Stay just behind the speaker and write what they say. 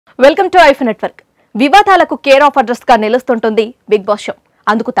Welcome to ఐఫ్ network. వివాదాలకు care of address గా నిలుస్తుంటుంది big boss show.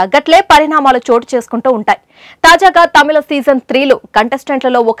 అందుకు తగ్గట్లే పరిణామాలు చోటు చేసుకుంటూ ఉంటాయి. తాజాగా తమిళ సీజన్ 3లో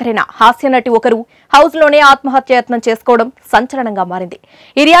కంటెస్టెంట్లలో ఒకరైన హాస్య నటి ఒకరు హౌస్ లోనే ఆత్మహత్యాయత్నం చేసుకోవడం సంచలనంగా మారింది.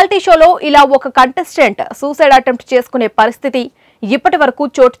 ఈ రియాలిటీ షోలో ఇలా ఒక కంటెస్టెంట్ సూసైడ్ అటెంప్ట్ చేసుకునే పరిస్థితి ఇప్పటి వరకు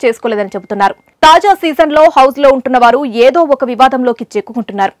చోటు చేసుకోలేదని చెబుతున్నారు. తాజా సీజన్ లో హౌస్ లో ఉంటున్న వారు ఏదో ఒక వివాదంలోకి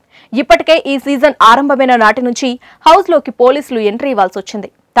చిక్కుకుంటున్నారు. ఇప్పటికే ఈ సీజన్ ఆరంభమైన నాటి నుంచి హౌస్ లోకి పోలీసులు ఎంట్రీ ఇవ్వాల్సి వచ్చింది.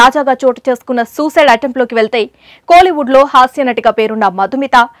 తాజాగా చోటు చేసుకున్న సూసైడ్ అటెంప్ట్ లోకి వెళ్తే కోలీవుడ్ లో హాస్య నటిగా పేరున్న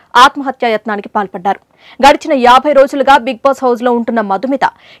మధుమిత ఆత్మహత్యాయత్నానికి పాల్పడ్డారు. గడిచిన 50 రోజులుగా బిగ్ బాస్ హౌస్ లో ఉంటున్న మధుమిత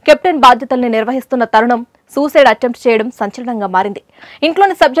కెప్టెన్ బాధ్యతల్ని నిర్వహిస్తున్న తరుణం సూసైడ్ అటెంప్ట్ చేయడం సంచలనంగా మారింది.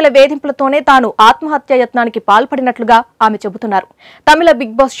 ఇంట్లోని సభ్యుల వేధింపులతోనే తాను ఆత్మహత్యాయత్నానికి పాల్పడినట్లుగా ఆమె చెబుతున్నారు. తమిళ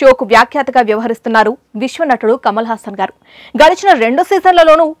బిగ్ బాస్ షోకు వ్యాఖ్యాతగా వ్యవహరిస్తున్నారు విశ్వనటుడు కమల్ హాసన్ గారు. గడిచిన 2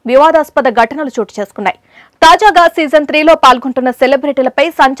 సీజన్లలోనూ వివాదాస్పద ఘటనలు చోటు చేసుకున్నాయి. తాజాగా సీజన్ 3లో పాల్గొంటున్న సెలబ్రిటీలపై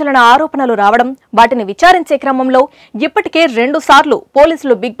సంచలన ఆరోపణలు రావడం, వాటిని విచారించే క్రమంలో ఇప్పటికే 2 సార్లు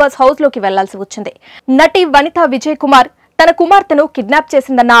పోలీసులు బిగ్ బాస్ హౌస్ లోకి వెళ్లాల్సి వచ్చింది. నటి వనితా విజయ్ కుమార్ తన కుమార్తెను కిడ్నాప్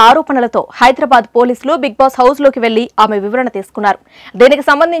చేసిందన్న ఆరోపణలతో హైదరాబాద్ పోలీసులు బిగ్ బాస్ హౌస్ లోకి వెళ్లి ఆమె వివరణ తీసుకున్నారు. దీనికి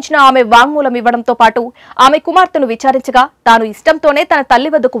సంబంధించిన ఆమె వాంగ్మూలం ఇవ్వడంతో పాటు ఆమె కుమార్తెను విచారించగా తాను ఇష్టంతోనే తన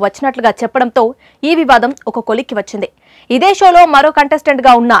తల్లి వద్దకు వచ్చినట్లుగా చెప్పడంతో ఈ వివాదం ఒక కొలిక్కి వచ్చింది. ఇదే షోలో మరో కంటెస్టెంట్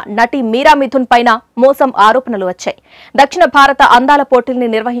గా ఉన్న నటి మీరా మిథున్ పైన మోసం ఆరోపణలు వచ్చాయి. దక్షిణ భారత అందాల పోటీల్ని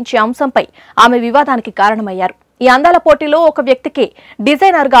నిర్వహించే అంశంపై ఆమె వివాదానికి కారణమయ్యారు. ఈ అందాల పోటీలో ఒక వ్యక్తికి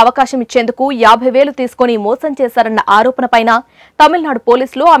డిజైనర్ గా అవకాశం ఇచ్చేందుకు 50,000 తీసుకుని మోసం చేశారన్న ఆరోపణ పైన తమిళనాడు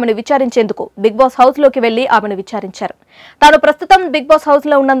పోలీసులు ఆమెను విచారించేందుకు బిగ్ బాస్ హౌస్ లోకి వెళ్లి ఆమెను విచారించారు. తాను ప్రస్తుతం బిగ్ బాస్ హౌస్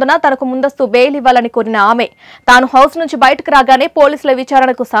లో ఉన్నందున తనకు ముందస్తు బెయిల్ ఇవ్వాలని కోరిన ఆమె తాను హౌస్ నుంచి బయటకు రాగానే పోలీసుల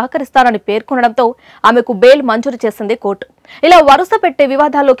విచారణకు సహకరిస్తానని పేర్కొనడంతో ఆమెకు బెయిల్ మంజూరు చేసింది కోర్టు. ఇలా వరుస పెట్టే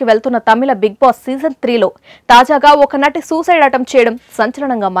వివాదాల్లోకి వెళ్తున్న తమిళ బిగ్ బాస్ సీజన్ 3లో తాజాగా ఒక నటి సూసైడ్ అటెంప్ట్ చేయడం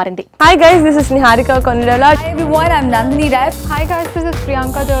సంచలనంగా మారింది. Hi guys, this is Niharika Kondala. Hi everyone, I'm Nandini Rai. Hi guys, this is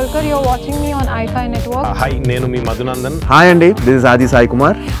Priyanka Jalkar. You're watching me on iFi Network. Hi, నేను మీ మధునందన్. హాయ్ అండి, దిస్ ఇస్ ఆది Sai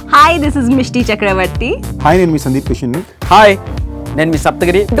Kumar. Hi, this is Mishti Chakravarti. Hi, నేను మీ Sandeep Kishan. Hi, నేను మీ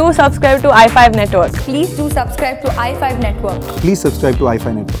Saptagiri. Do subscribe to iFi Network. Please do subscribe to i5 Network. Please subscribe to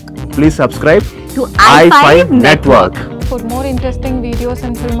iFi network. Please subscribe To iFi Network. For more interesting videos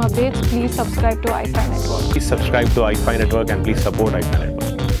and film updates, please subscribe to iFi Network. Please subscribe to iFi Network and please support iFi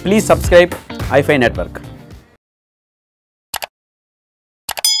Network. Please subscribe iFi Network.